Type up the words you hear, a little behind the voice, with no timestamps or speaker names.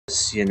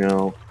You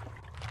know,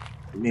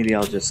 maybe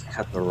I'll just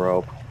cut the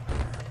rope.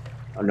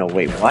 Oh no,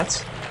 wait,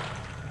 what?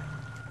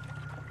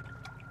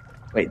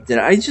 Wait, did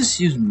I just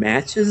use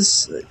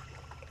matches?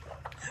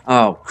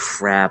 Oh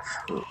crap.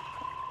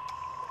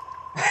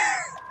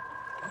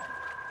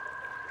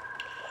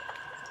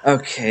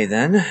 Okay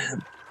then.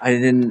 I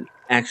didn't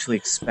actually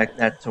expect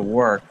that to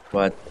work,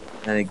 but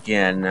then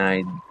again,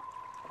 I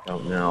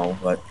don't know,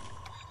 but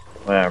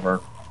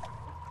whatever.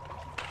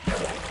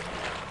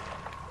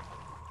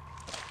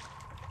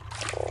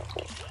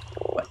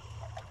 What?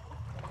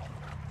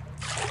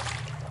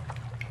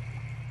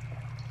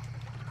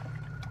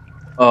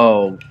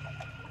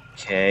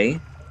 Okay.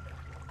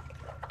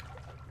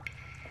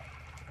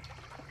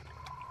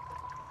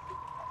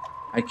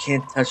 I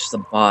can't touch the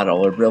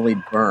bottle, it really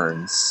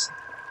burns.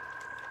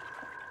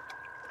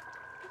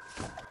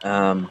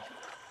 Um,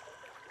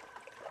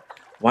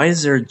 why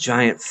is there a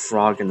giant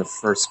frog in the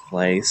first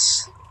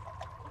place?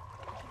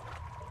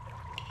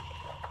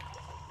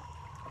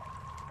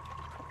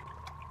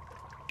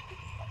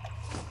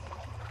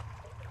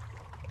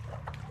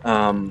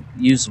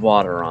 Use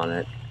water on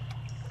it.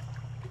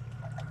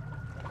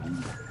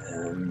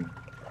 Um,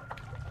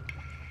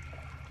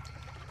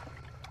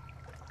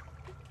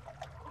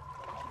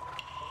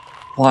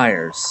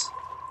 pliers.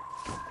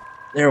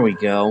 There we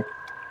go.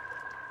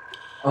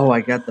 Oh, I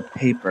got the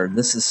paper.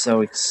 This is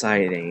so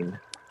exciting.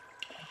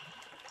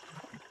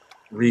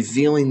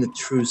 Revealing the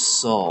true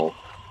soul.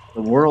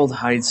 The world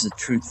hides the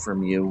truth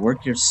from you.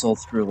 Work your soul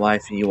through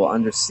life and you will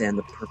understand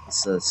the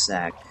purpose of the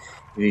sack.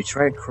 If you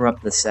try to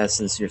corrupt this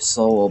essence, your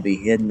soul will be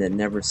hidden and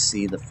never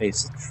see the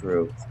face of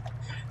truth.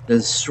 To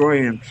destroy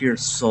an impure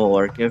soul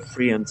or give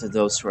freedom to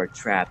those who are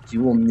trapped,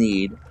 you will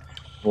need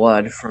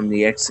blood from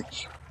the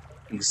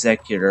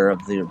executor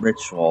of the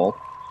ritual,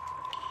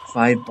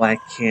 5 black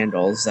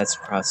candles, that's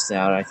crossed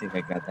out, I think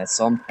I got that,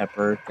 salt and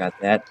pepper, got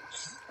that,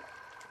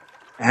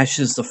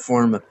 ashes to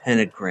form a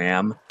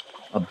pentagram,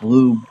 a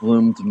blue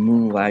bloomed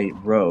moonlight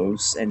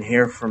rose, and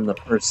hair from the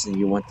person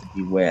you want to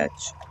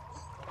bewitch.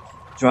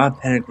 Draw a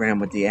pentagram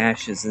with the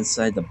ashes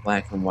inside the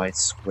black and white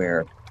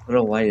square. Put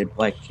a lighted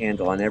black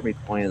candle on every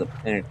point of the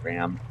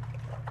pentagram.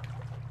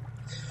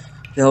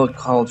 Fill a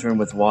cauldron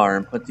with water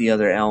and put the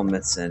other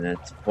elements in it.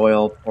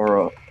 Boil,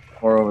 pour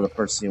over the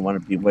person you want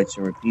to bewitch,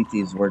 and repeat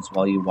these words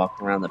while you walk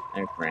around the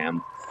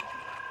pentagram.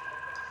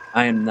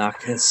 I am not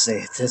going to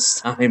say it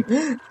this time.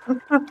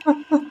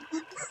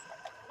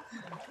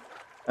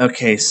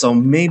 Okay, so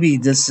maybe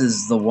this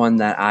is the one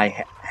that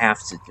I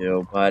have to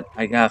do, but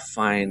I gotta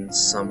find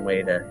some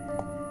way to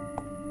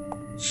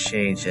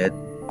change it.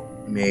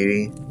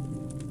 Maybe.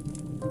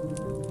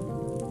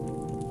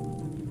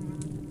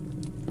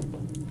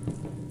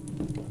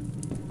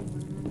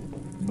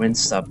 Wind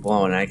stopped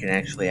blowing, I can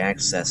actually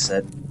access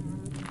it.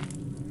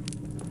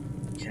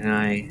 Can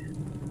I?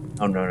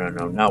 Oh, no,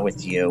 not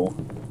with you.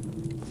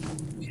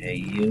 Okay,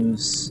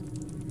 use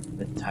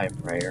the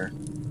typewriter.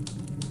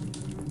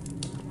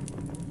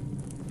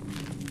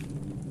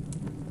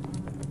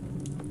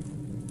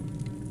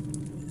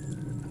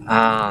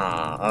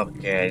 Ah,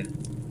 okay.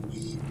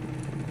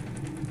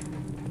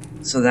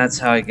 So that's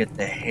how I get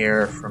the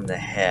hair from the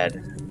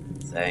head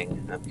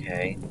thing,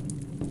 okay.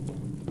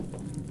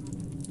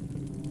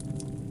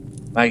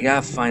 But I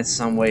gotta find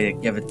some way to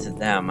give it to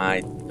them. I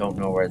don't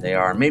know where they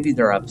are. Maybe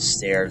they're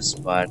upstairs,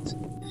 but...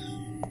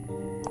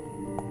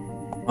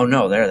 Oh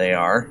no, there they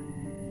are.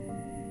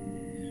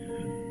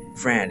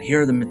 Fran,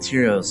 here are the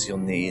materials you'll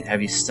need.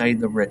 Have you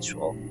studied the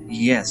ritual?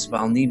 Yes, but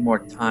I'll need more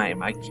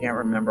time. I can't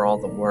remember all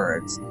the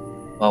words.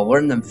 But I'll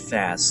learn them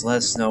fast. Let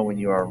us know when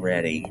you are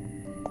ready.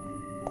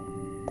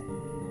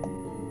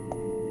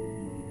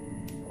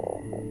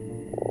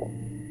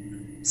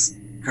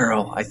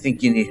 Girl, I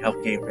think you need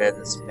help getting rid of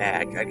this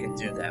bag. I can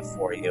do that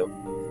for you.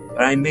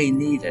 But I may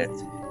need it.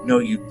 No,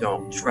 you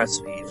don't.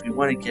 Trust me. If you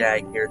want to get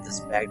out of here, this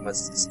bag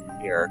must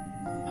disappear.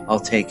 I'll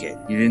take it.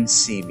 You didn't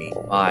see me.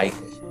 Bye.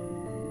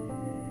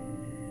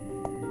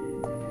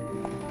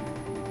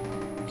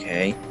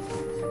 Okay.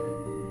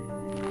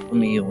 Let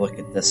me look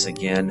at this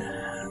again.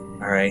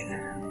 Alright.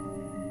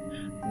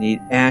 Need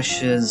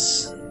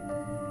ashes.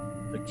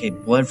 Okay,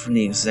 blood from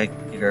the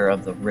executor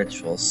of the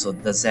ritual. So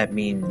does that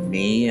mean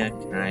me?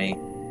 Can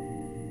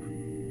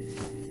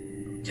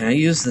I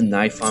use the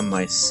knife on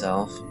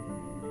myself?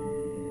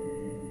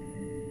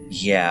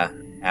 Yeah.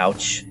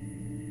 Ouch.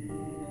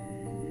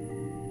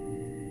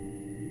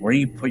 Where do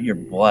you put your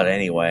blood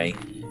anyway?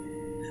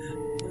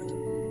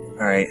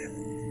 Alright.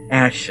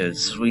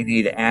 Ashes. We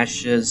need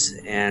ashes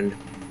and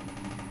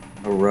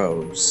a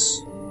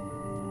rose.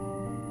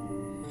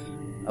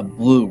 A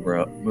blue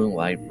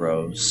moonlight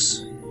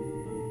rose.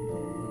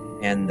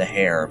 And the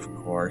hair, of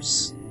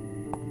course.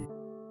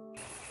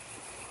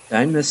 Did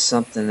I miss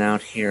something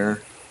out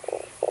here?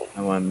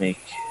 I want to make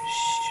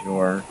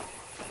sure.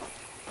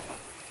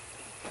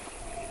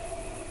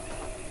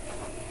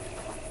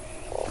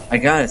 I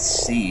got a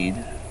seed.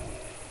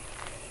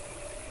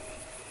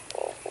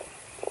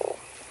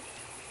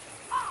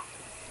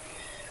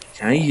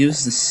 Can I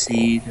use the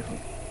seed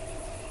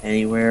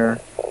anywhere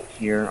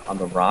here on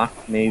the rock,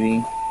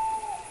 maybe?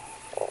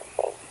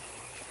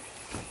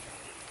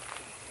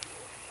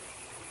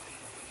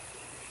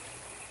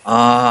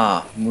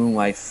 Ah,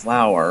 moonlight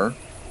flower.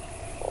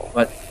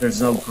 But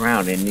there's no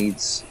ground. It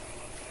needs...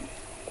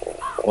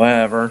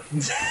 whatever.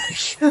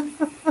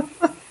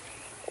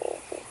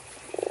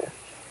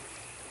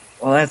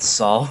 Well, that's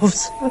solved.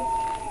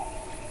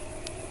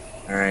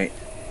 Alright.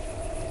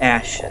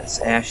 Ashes.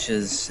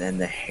 Ashes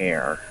and the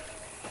hair.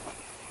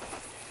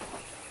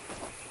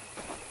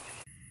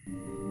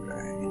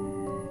 Alright.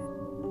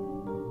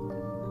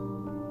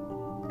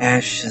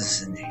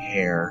 Ashes and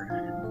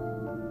hair.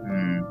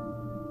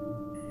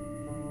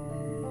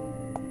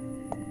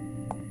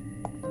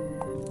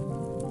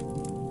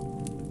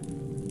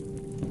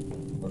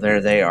 Well,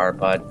 there they are,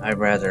 but I'd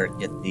rather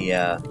get the,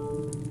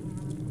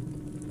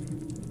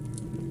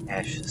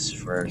 ashes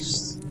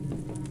first.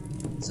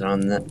 Is it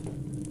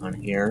on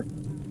here?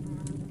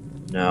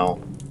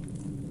 No.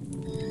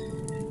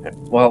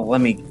 Well,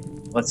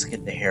 let's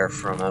get the hair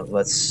from it.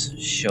 Let's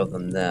show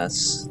them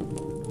this.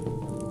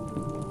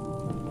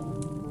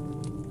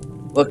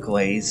 Look,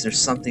 ladies, there's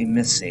something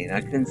missing.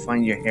 I couldn't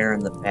find your hair in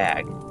the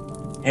bag.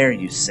 Hair,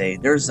 you say?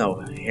 There's no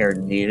hair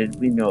needed.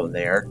 We know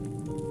there.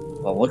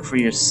 Well, look for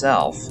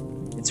yourself.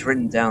 It's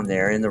written down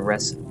there in the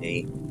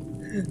recipe.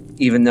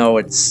 Even though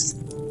it's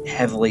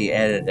heavily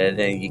edited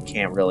and you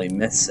can't really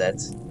miss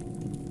it.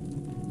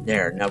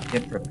 There, now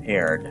get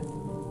prepared.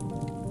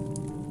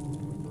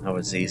 That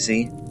was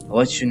easy. I'll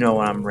let you know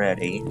when I'm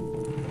ready.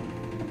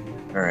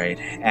 Alright,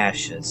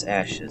 ashes,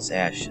 ashes,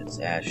 ashes,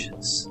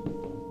 ashes.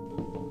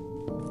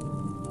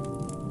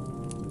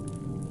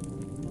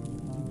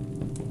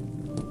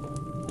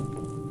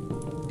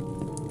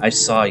 I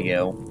saw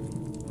you.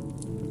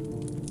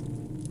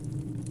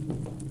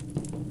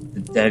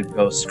 The dead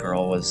ghost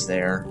girl was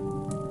there.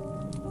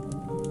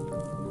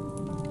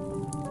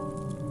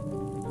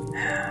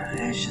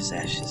 Ashes,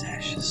 ashes,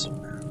 ashes.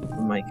 Where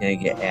am I gonna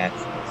get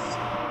ashes?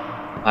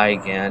 Hi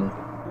again.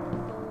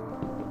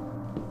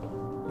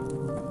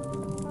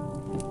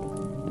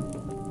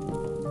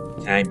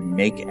 Can I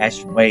make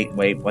ash? Wait,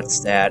 what's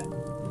that?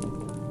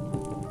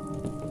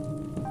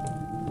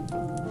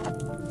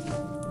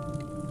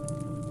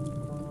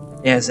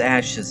 It has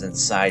ashes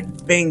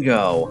inside.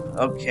 Bingo!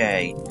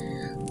 Okay.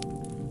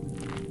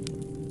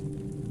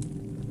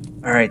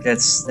 Alright,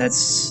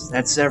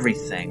 that's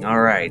everything.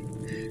 Alright.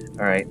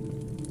 Alright.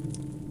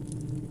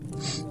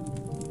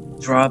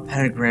 Draw a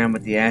pentagram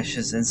with the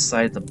ashes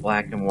inside the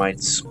black and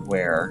white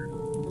square.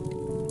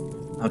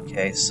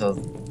 Okay, so...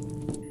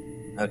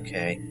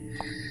 okay.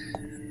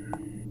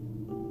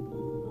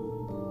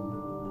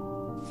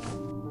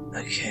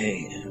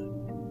 Okay.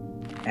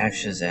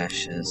 Ashes,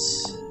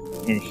 ashes.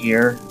 In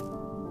here.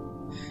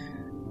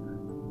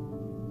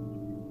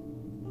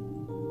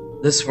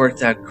 This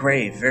worked out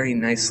great. Very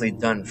nicely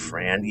done,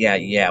 Fran.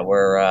 Yeah,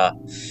 we're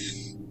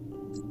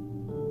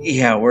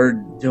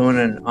doing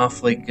an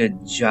awfully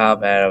good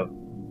job out of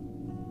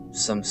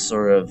some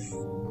sort of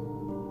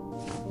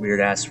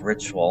weird-ass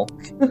ritual.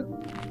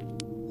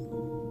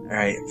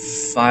 Alright,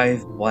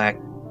 5 black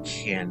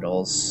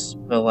candles.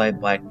 Put a light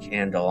black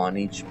candle on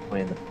each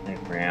point of the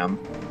pentagram.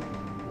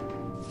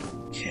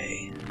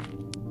 Okay.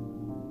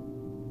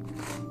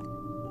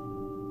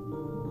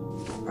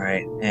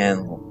 Alright,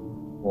 and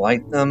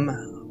light them.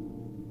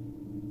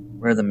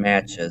 Where are the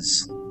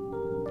matches?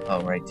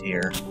 Oh, right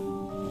here.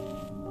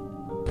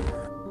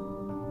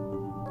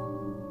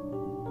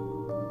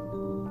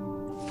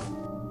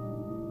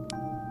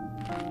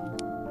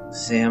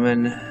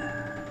 Examine.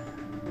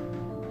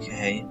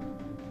 Okay.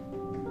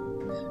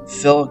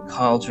 Fill a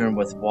cauldron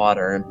with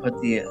water and put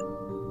the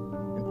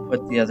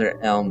other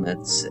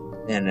elements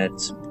in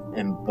it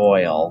and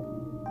boil.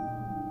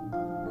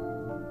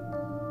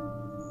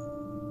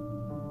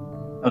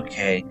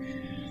 Okay,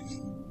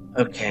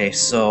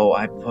 so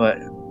I put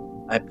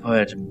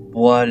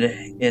blood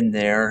in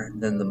there,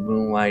 then the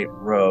moonlight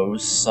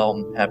rose, salt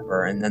and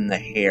pepper, and then the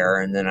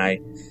hair, and then I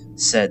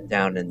set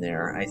down in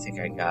there. I think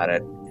I got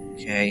it.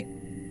 Okay.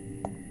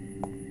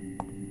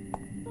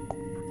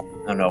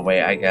 Oh no,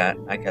 wait, I got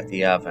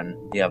the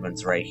oven. The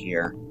oven's right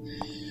here.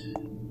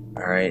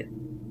 Alright.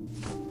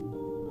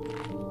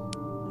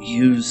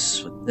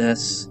 Use with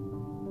this.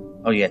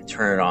 Oh yeah,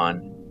 turn it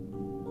on.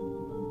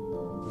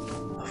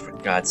 Oh, for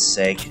God's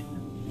sake.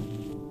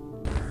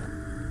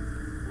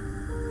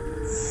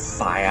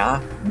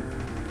 Fire.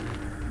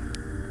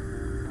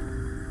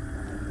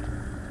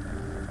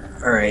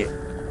 Alright.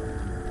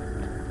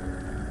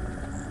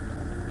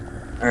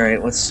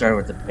 Alright, let's start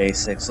with the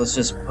basics. Let's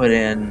just put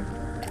in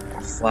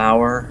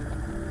flour,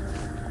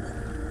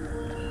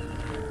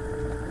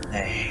 the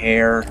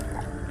hair,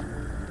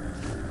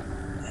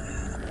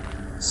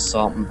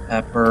 salt and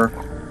pepper,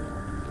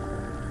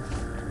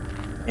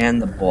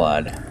 and the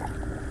blood.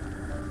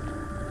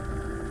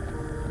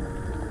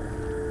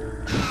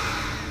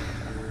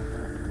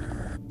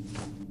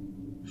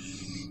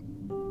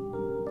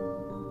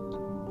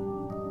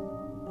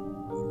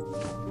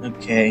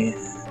 Okay,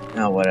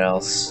 now what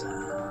else?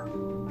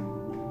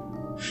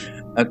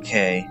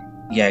 Okay,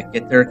 yeah,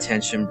 get their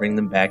attention, bring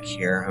them back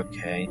here,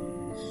 okay.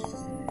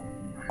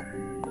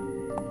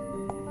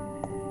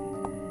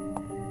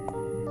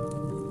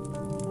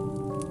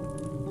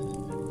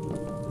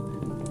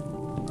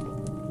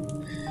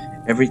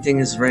 Everything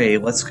is ready.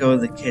 Let's go to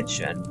the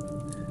kitchen.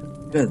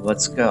 Good,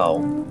 let's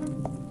go.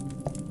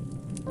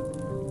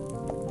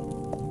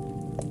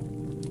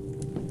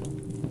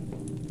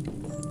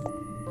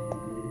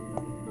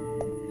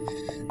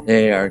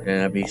 They are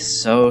gonna be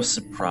so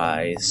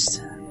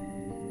surprised.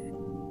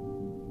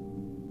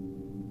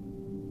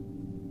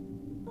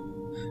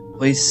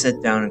 Please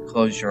sit down and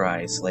close your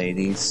eyes,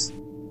 ladies.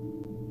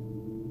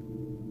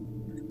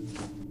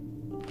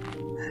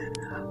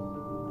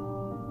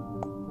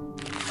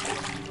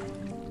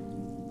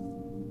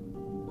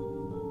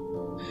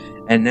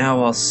 And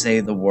now I'll say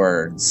the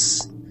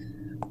words,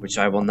 which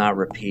I will not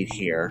repeat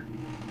here.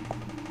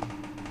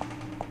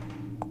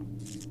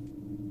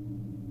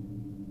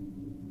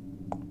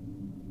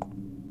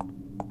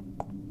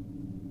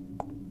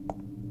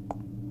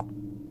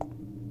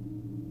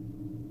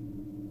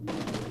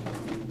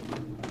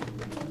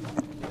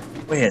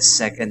 Wait a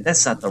second,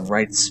 that's not the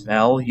right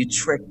spell. You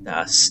tricked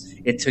us.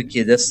 It took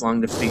you this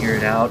long to figure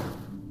it out.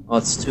 Well,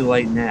 it's too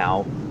late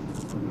now.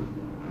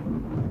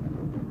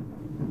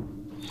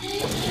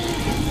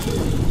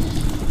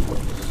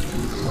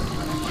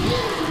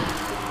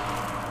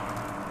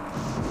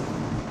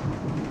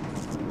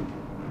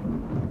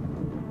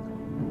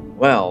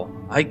 Well,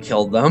 I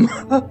killed them.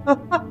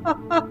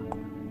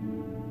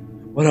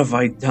 What have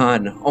I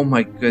done? Oh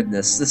my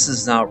goodness, this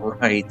is not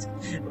right.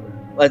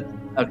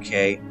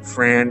 Okay,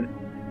 Fran,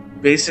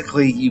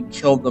 basically you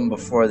killed them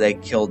before they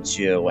killed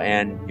you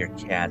and your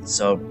cat,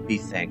 so be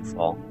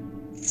thankful.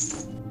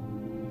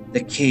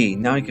 The key,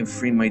 now I can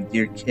free my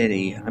dear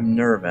kitty. I'm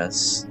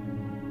nervous.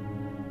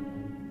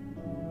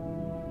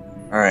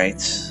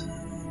 Alright.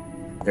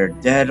 They're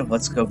dead.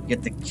 Let's go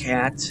get the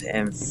cat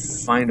and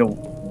find a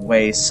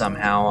way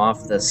somehow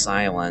off this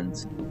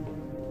island.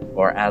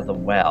 Or out of the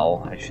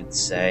well, I should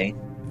say.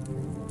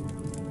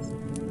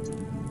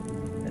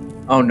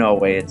 Oh no,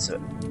 wait,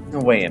 no,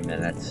 wait a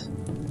minute.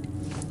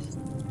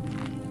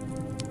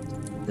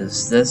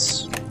 Is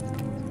this...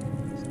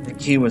 The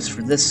key was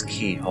for this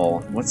keyhole.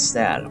 What's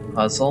that, a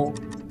puzzle?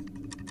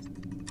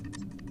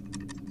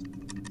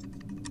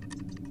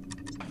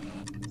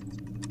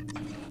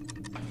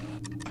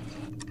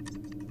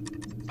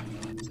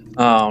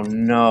 Oh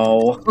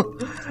no.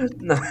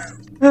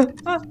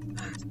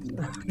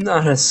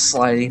 Not a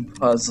sliding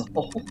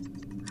puzzle.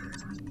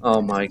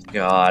 Oh my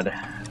god.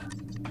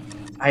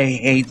 I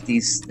hate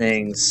these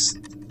things.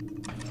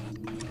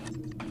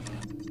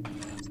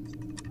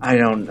 I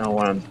don't know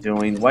what I'm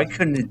doing. Why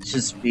couldn't it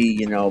just be,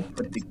 you know,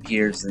 put the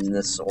gears in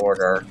this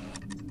order?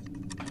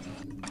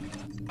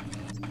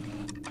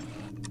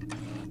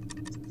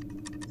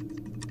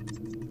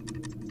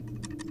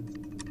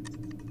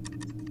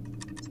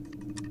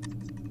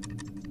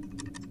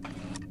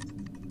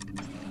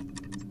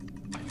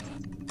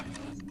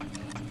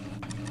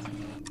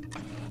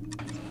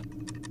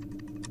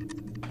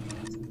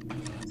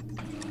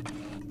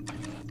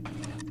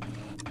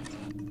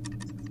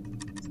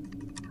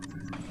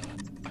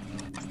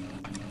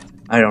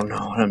 I don't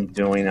know what I'm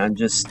doing. I'm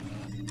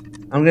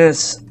gonna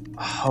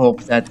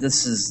hope that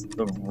this is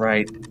the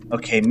right...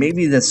 Okay,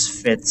 maybe this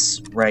fits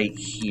right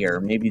here.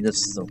 Maybe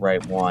this is the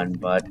right one,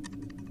 but...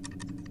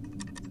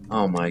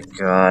 Oh my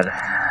god.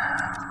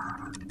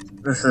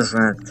 This is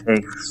gonna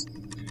take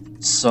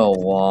so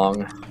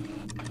long.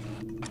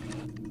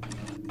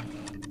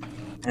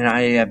 And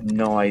I have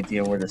no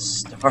idea where to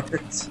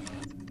start.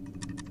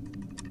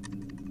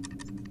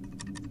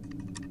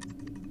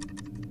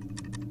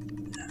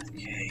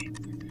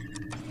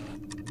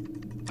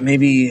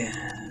 Maybe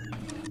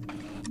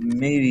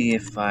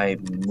if I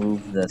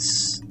move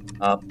this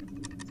up.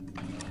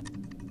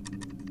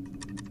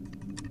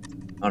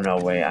 Oh no,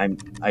 wait,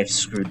 I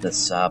screwed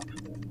this up.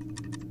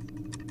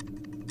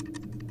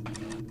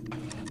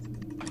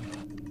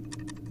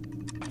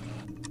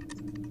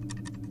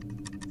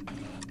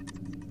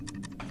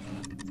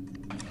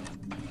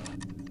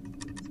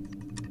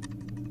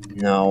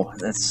 No,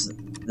 this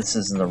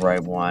isn't the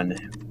right one.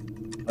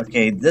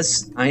 Okay,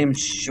 I am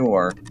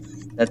sure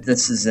that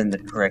this is in the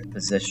correct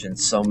position,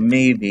 so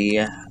maybe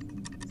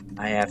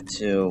I have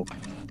to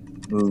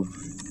move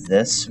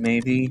this,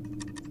 maybe?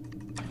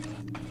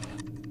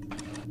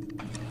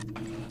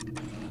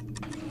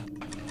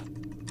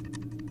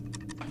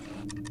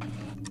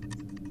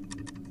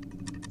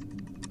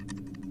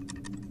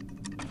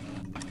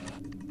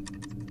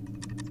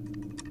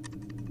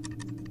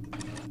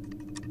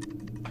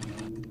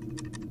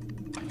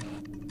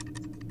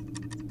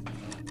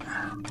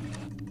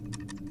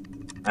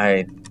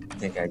 I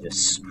think I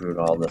just screwed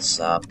all this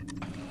up.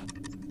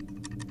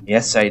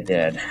 Yes, I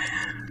did.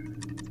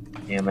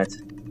 Damn it.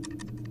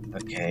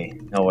 Okay.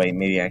 No, wait,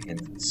 maybe I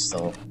can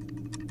still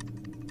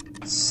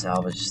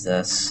salvage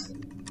this.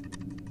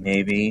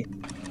 Maybe.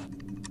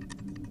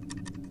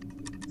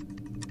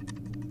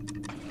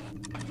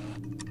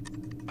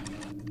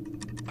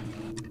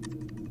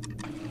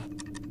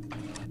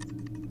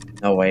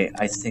 No, wait,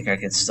 I think I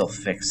can still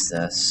fix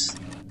this.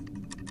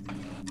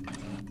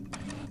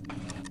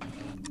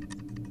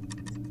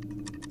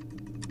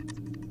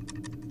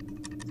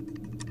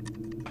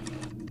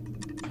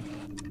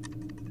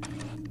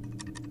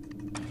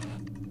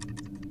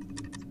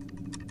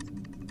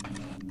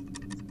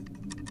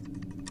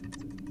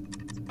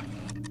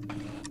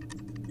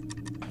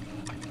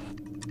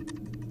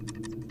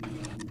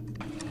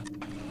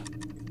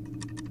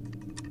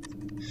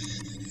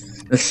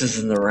 This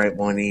isn't the right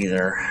one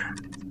either.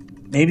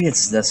 Maybe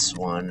it's this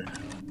one,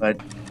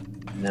 but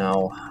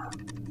no.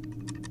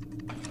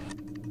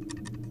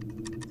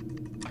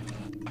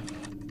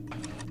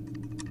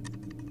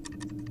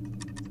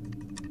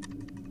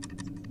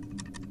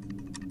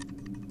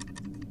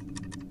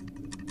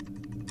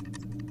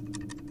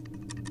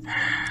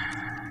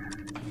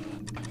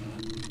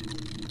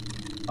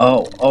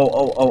 Oh.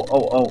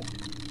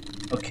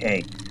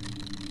 Okay.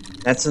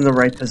 That's in the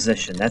right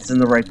position. That's in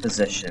the right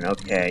position.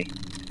 Okay.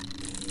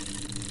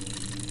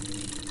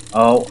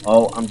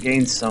 Oh, I'm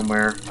getting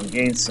somewhere. I'm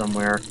getting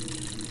somewhere.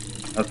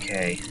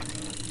 Okay.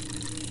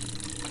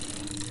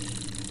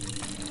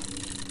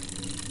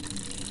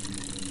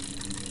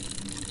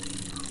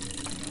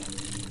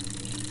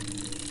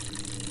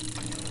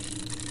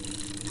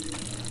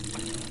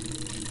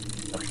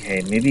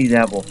 Okay, maybe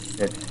that will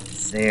fit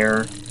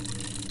there.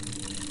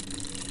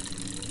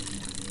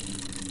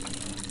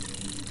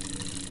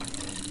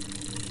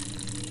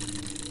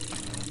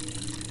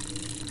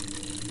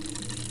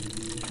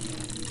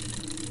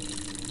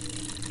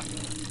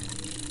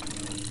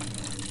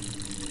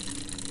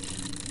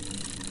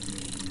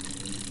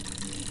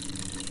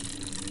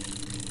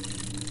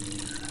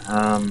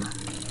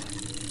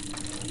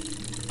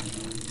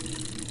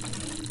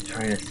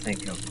 Trying to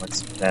think of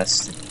what's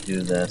best to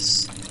do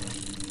this.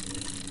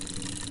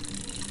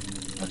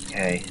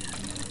 Okay.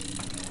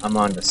 I'm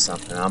onto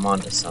something. I'm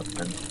onto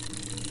something.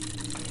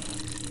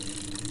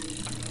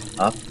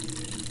 Up?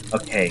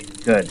 Okay,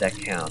 good. That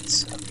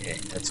counts. Okay,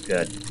 that's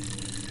good.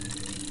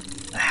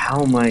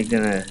 How am I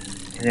gonna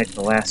connect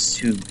the last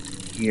two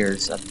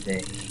gears up to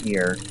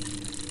here?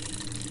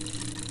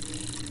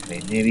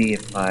 Okay, maybe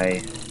if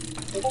I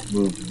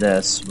move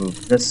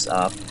this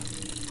up,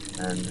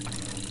 and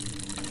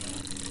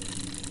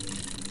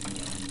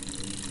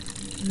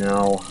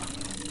no.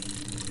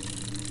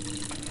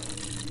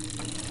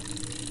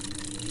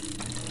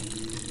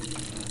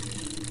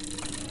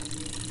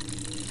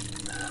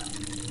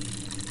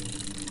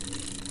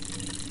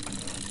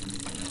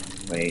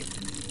 Wait.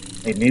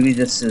 Hey, maybe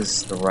this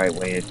is the right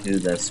way to do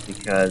this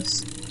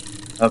because,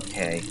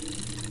 okay,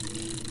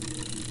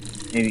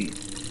 maybe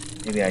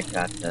I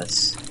got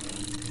this.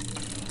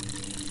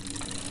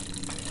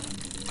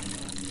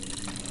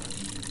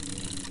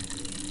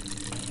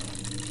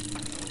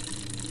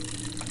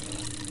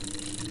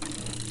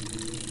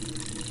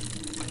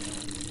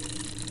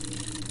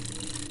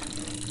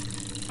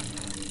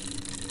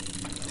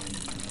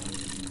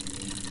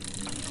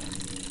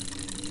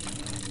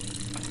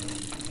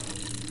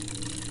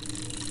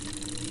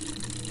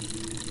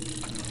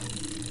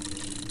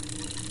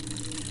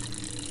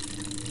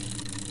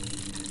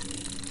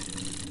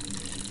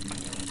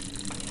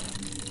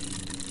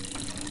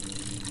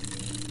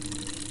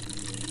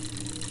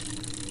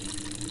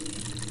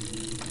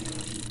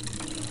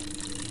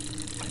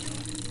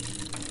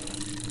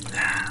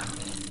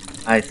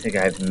 I think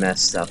I've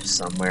messed up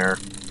somewhere.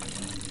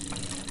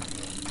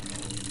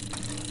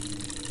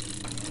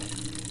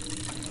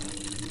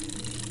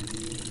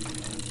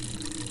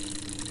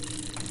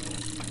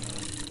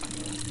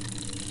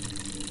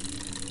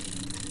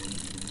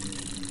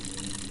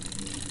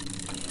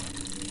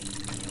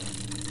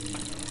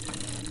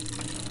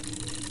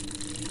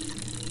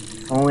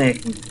 If only I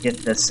can get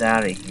this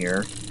out of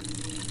here.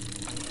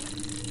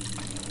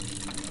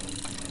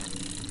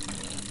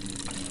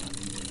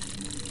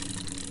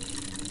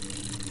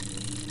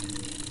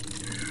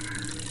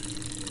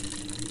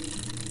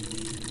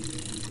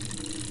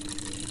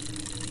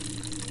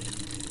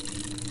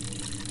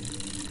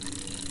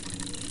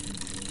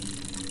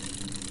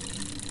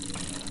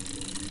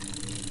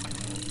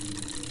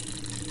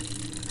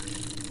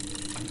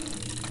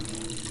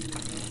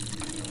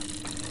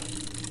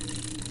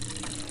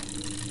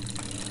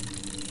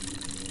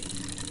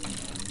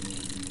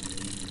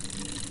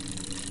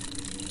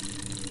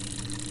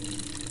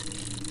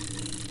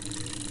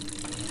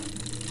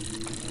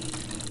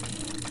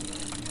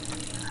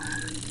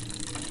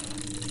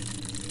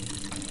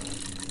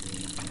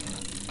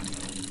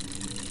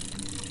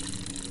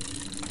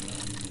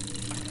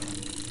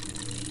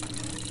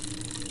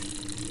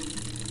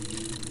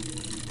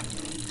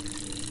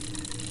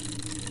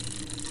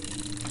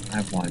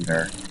 I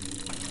wonder.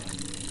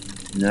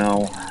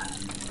 No.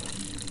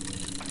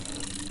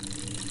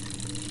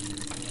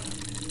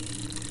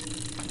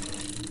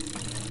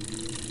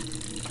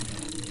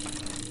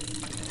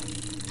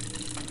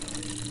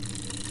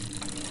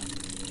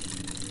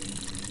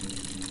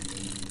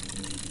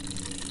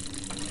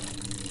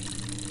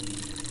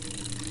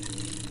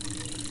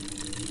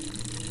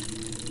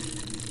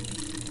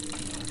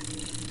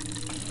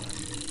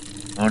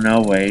 Oh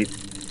no, wait.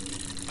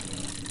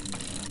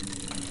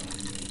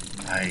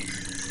 I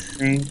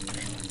think...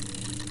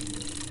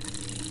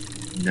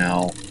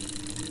 No.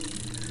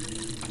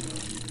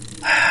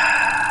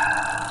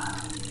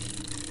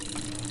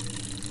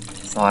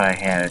 Thought I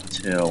had it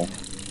too.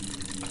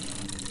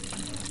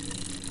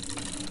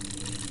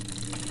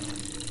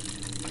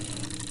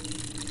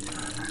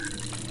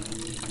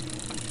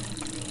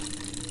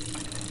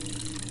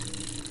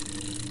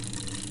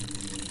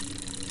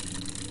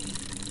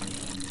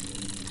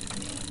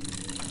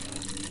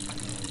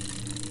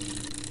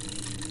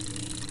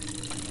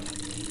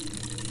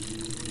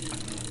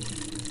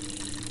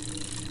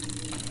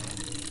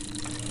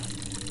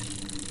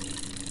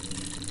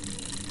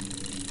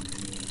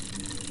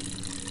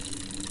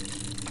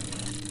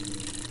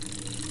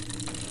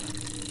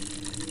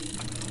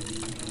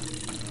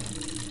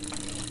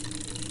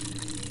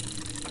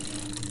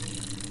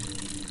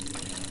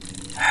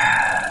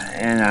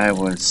 And I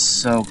was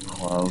so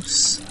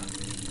close.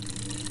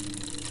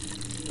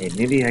 Hey,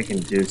 maybe I can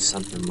do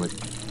something with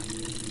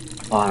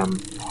the bottom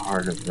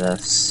part of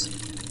this.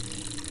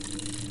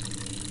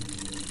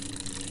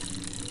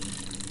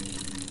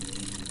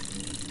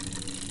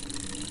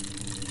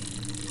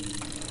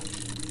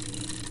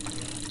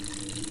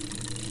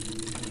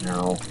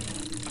 No.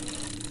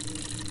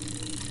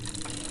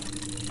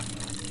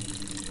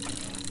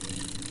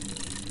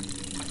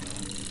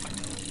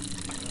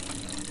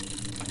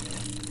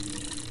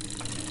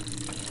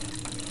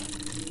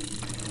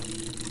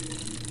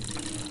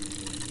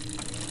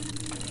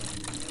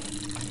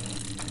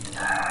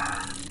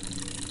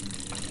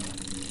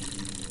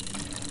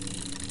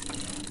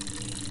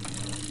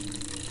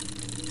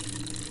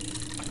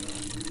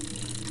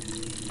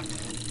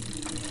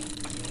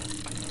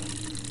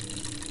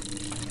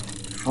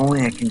 If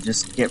only I can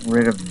just get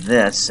rid of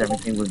this,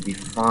 everything would be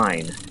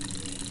fine.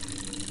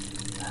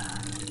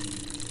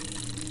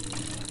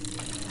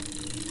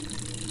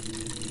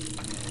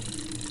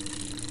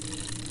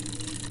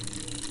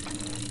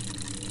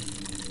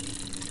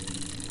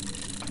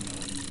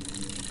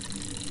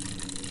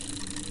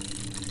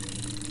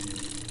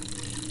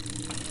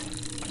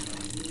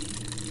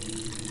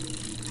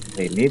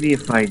 Wait, maybe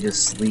if I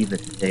just leave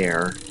it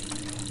there.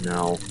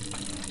 No.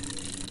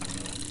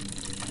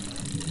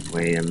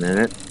 Wait a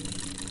minute.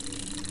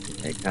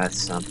 I got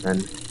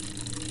something.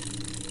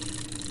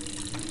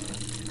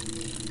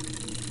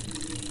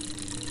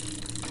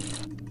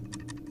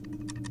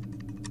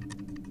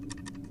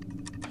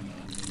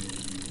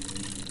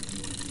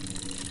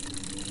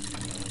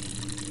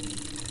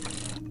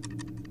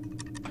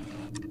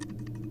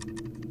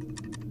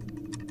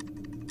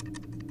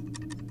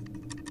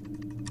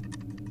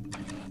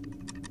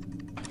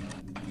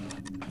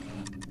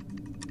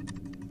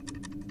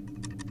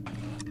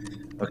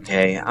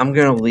 Okay, I'm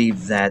gonna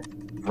leave that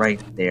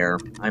right there.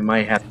 I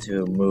might have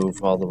to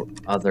move all the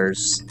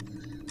others.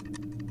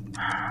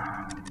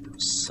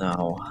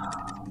 So,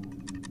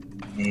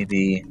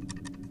 maybe...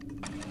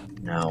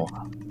 No.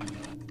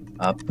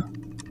 Up.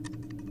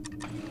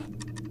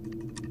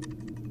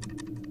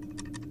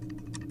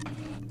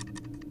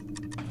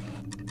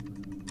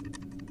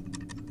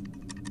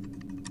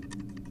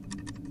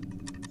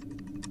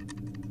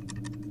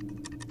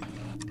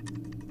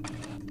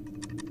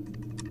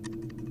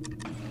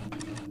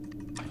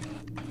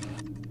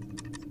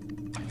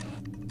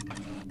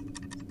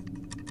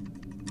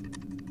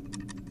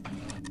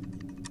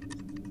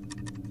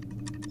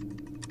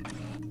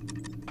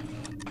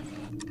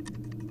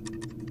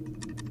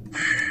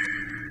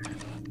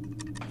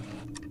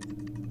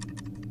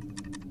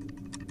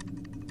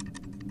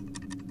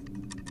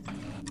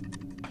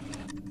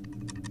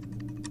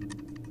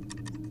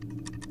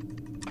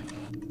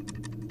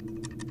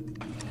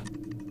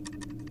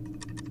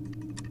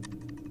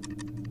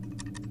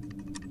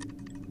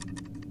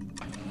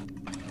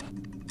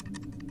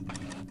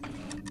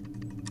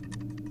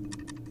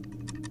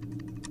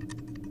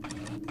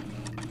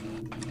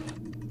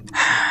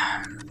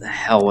 The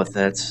hell with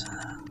it.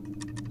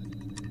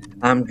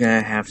 I'm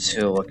gonna have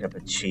to look up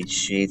a cheat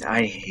sheet.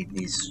 I hate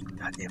these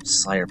goddamn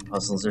Slayer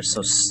puzzles. They're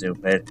so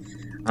stupid.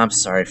 I'm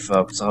sorry,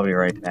 folks. I'll be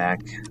right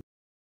back.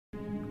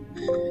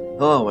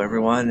 Hello,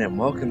 everyone, and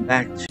welcome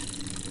back to...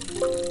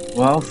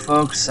 Well,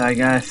 folks, I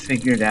got it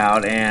figured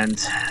out, and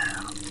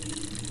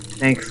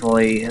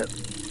thankfully,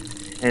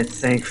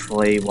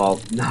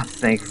 well, not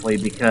thankfully,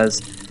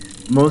 because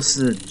most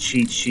of the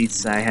cheat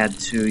sheets I had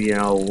to,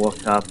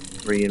 look up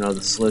for,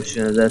 the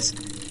solution of this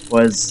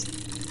was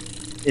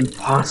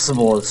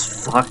impossible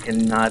as fuck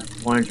and not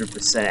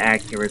 100%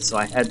 accurate, so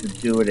I had to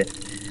do it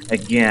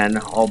again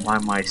all by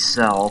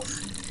myself,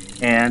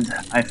 and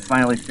I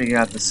finally figured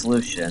out the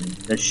solution.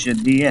 This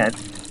should be it.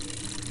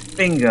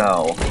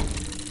 Bingo!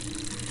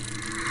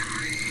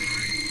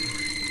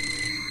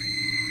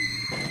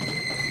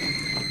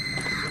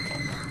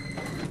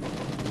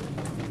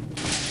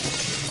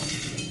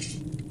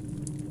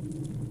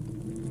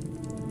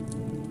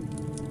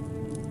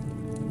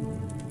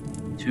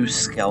 Two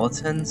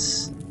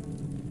skeletons?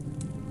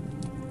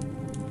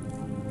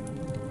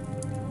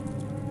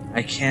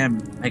 I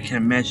can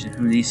imagine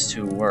who these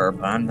two were,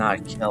 but I'm not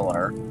a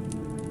killer.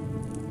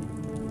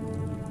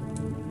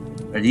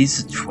 Are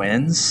these the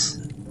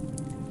twins?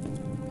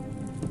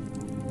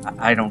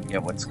 I don't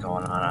get what's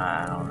going on.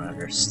 I don't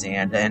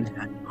understand,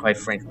 and quite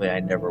frankly,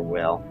 I never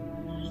will.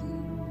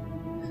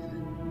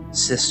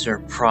 Sister,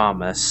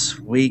 promise.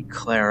 We,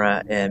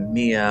 Clara, and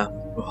Mia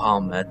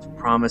Muhammad,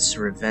 promise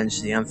to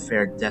revenge the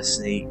unfair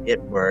destiny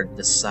Itward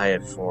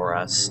decided for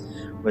us.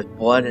 With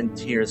blood and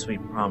tears we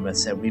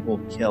promise that we will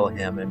kill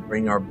him and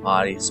bring our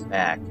bodies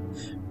back.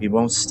 We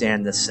won't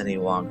stand this any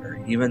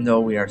longer. Even though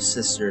we are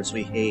sisters,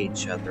 we hate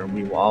each other, and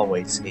we will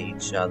always hate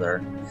each other.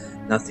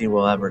 Nothing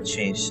will ever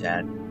change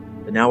that.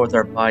 But now with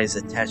our bodies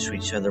attached to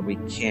each other, we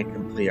can't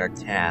complete our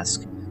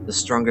task. The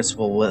strongest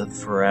will live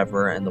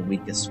forever, and the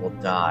weakest will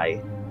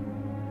die.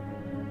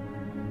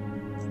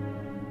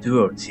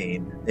 Duo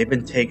team. They've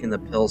been taking the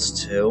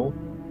pills too?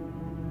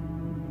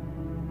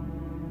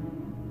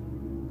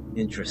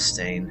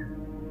 Interesting.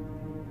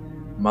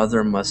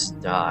 Mother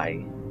must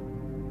die.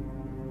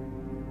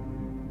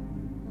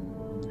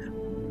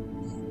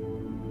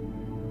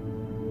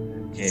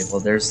 Okay, well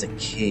there's the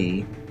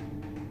key.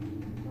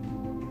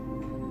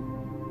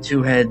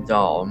 Two-head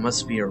doll. It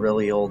must be a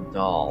really old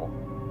doll.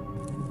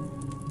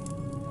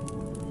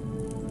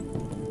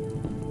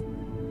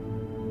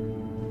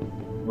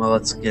 Well,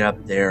 let's get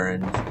up there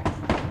and...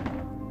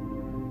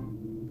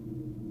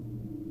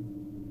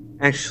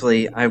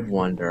 Actually, I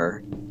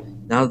wonder,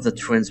 now that the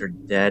twins are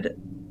dead,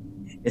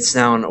 it's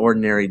now an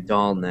ordinary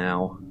doll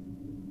now.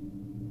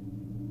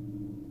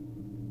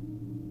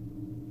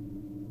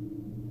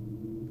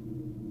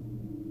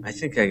 I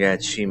think I got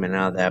achievement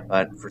out of that,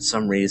 but for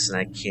some reason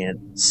I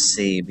can't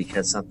see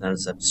because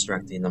something's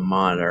obstructing the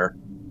monitor.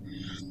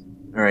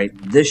 Alright,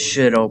 this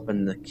should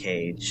open the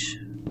cage.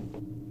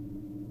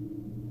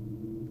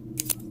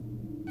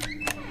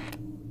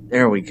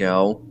 There we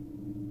go.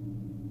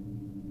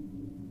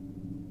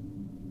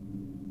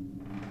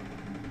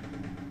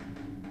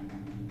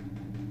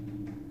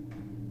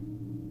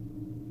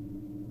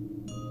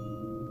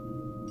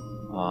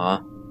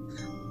 Aw.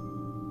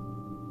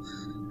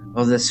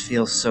 Oh, this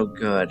feels so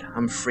good.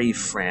 I'm free,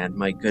 Fran,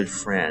 my good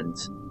friend.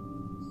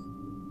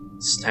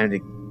 It's time to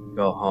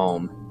go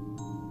home.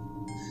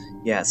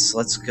 Yes,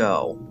 let's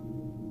go.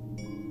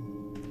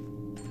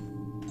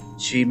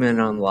 Achievement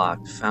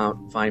unlocked.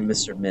 Find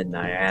Mr.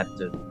 Midnight. I have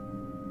to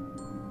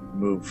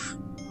move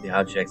the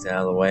object out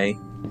of the way.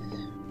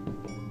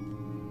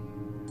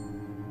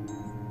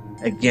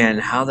 Again,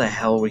 how the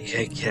hell we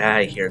can get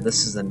out of here?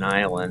 This is an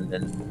island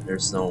and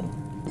there's no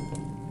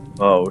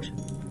boat.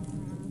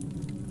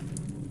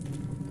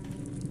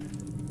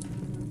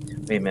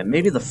 Wait a minute,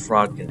 maybe the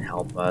frog can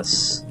help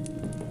us.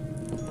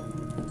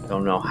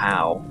 Don't know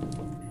how.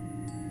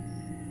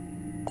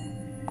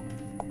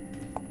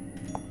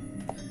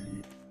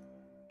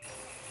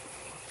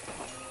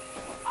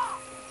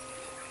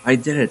 I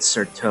did it,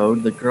 Sir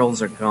Toad. The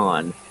girls are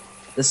gone.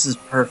 This is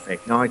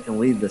perfect. Now I can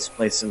leave this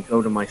place and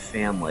go to my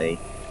family.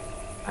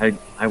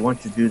 I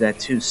want to do that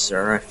too,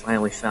 sir. I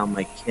finally found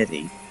my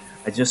kitty.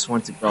 I just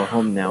want to go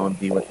home now and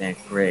be with Aunt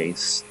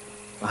Grace.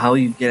 But how will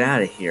you get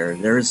out of here?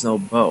 There is no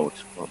boat.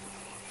 Well,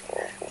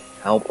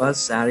 help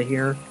us out of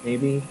here,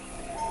 maybe?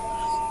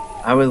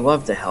 I would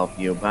love to help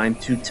you, but I'm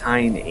too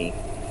tiny.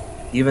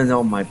 Even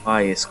though my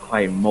body is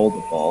quite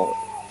moldable.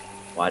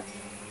 What?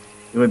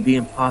 It would be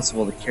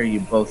impossible to carry you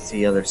both to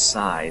the other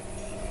side.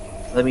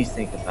 Let me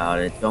think about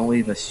it. Don't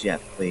leave us yet,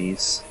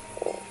 please.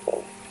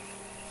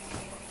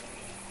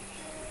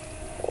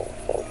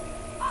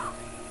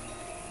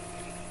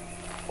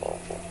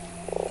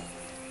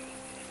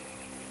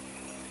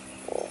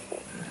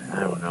 I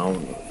don't know.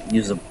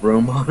 Use a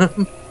broom on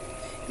him?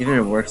 Even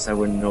if it works, I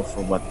wouldn't know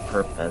for what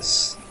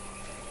purpose.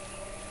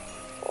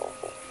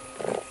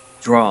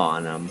 Draw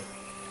on him.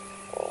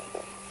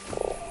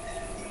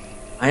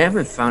 I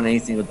haven't found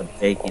anything with the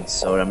baking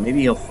soda.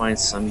 Maybe you'll find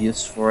some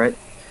use for it.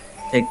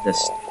 Take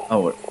this.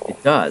 Oh,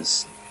 it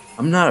does.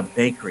 I'm not a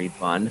bakery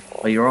bun,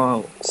 but you're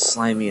all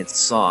slimy and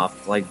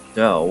soft, like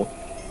dough.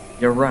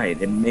 You're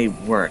right, it may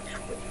work.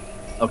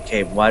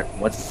 Okay, what?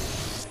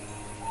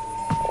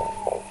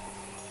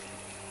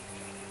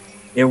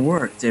 It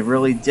worked, it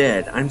really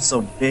did. I'm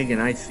so big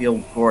and I feel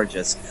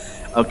gorgeous.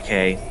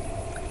 Okay.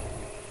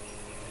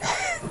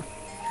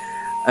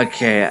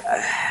 Okay.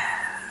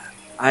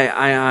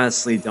 I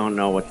honestly don't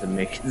know what to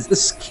make of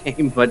this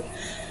game, but...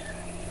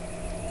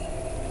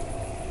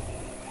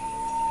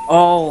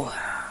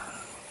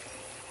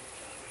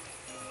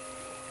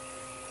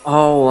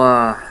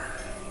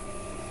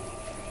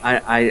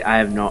 I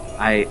have no...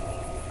 I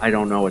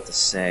don't know what to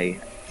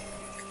say.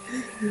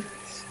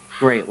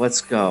 Great,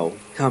 let's go.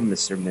 Come,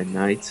 Mr.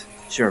 Midnight.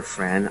 Sure,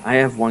 Fran. I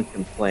have one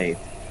complaint.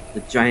 The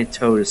giant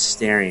toad is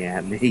staring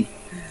at me.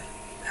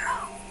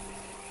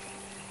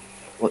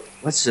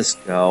 Let's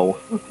just go.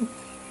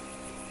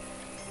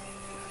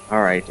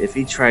 Alright, if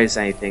he tries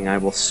anything, I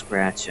will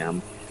scratch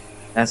him.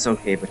 That's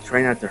okay, but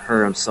try not to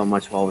hurt him so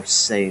much while we're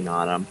sitting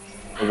on him.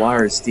 The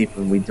water is deep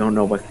and we don't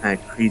know what kind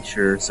of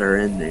creatures are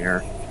in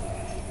there.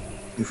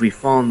 If we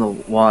fall in the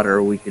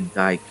water, we could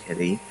die,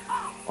 kitty.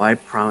 Well, I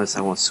promise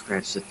I won't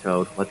scratch the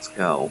toad. Let's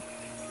go.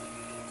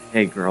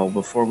 Hey girl,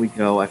 before we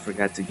go, I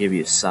forgot to give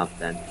you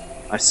something.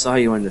 I saw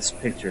you in this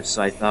picture,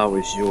 so I thought it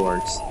was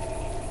yours.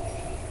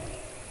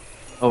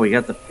 Oh, we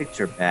got the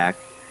picture back.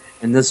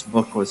 And this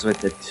book was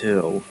with it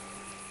too.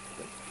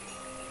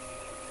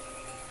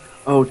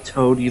 Oh,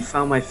 Toad, you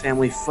found my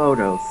family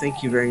photo.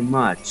 Thank you very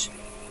much.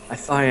 I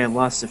thought I had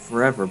lost it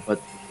forever,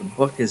 but the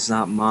book is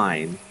not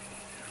mine.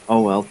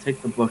 Oh well,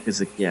 take the book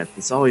as a gift.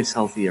 It's always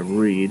healthy to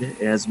read. It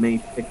has many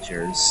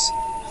pictures.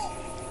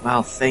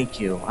 Wow, thank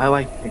you. I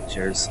like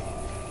pictures.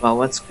 Well,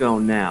 let's go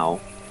now.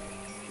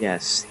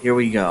 Yes, here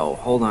we go.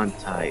 Hold on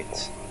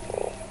tight.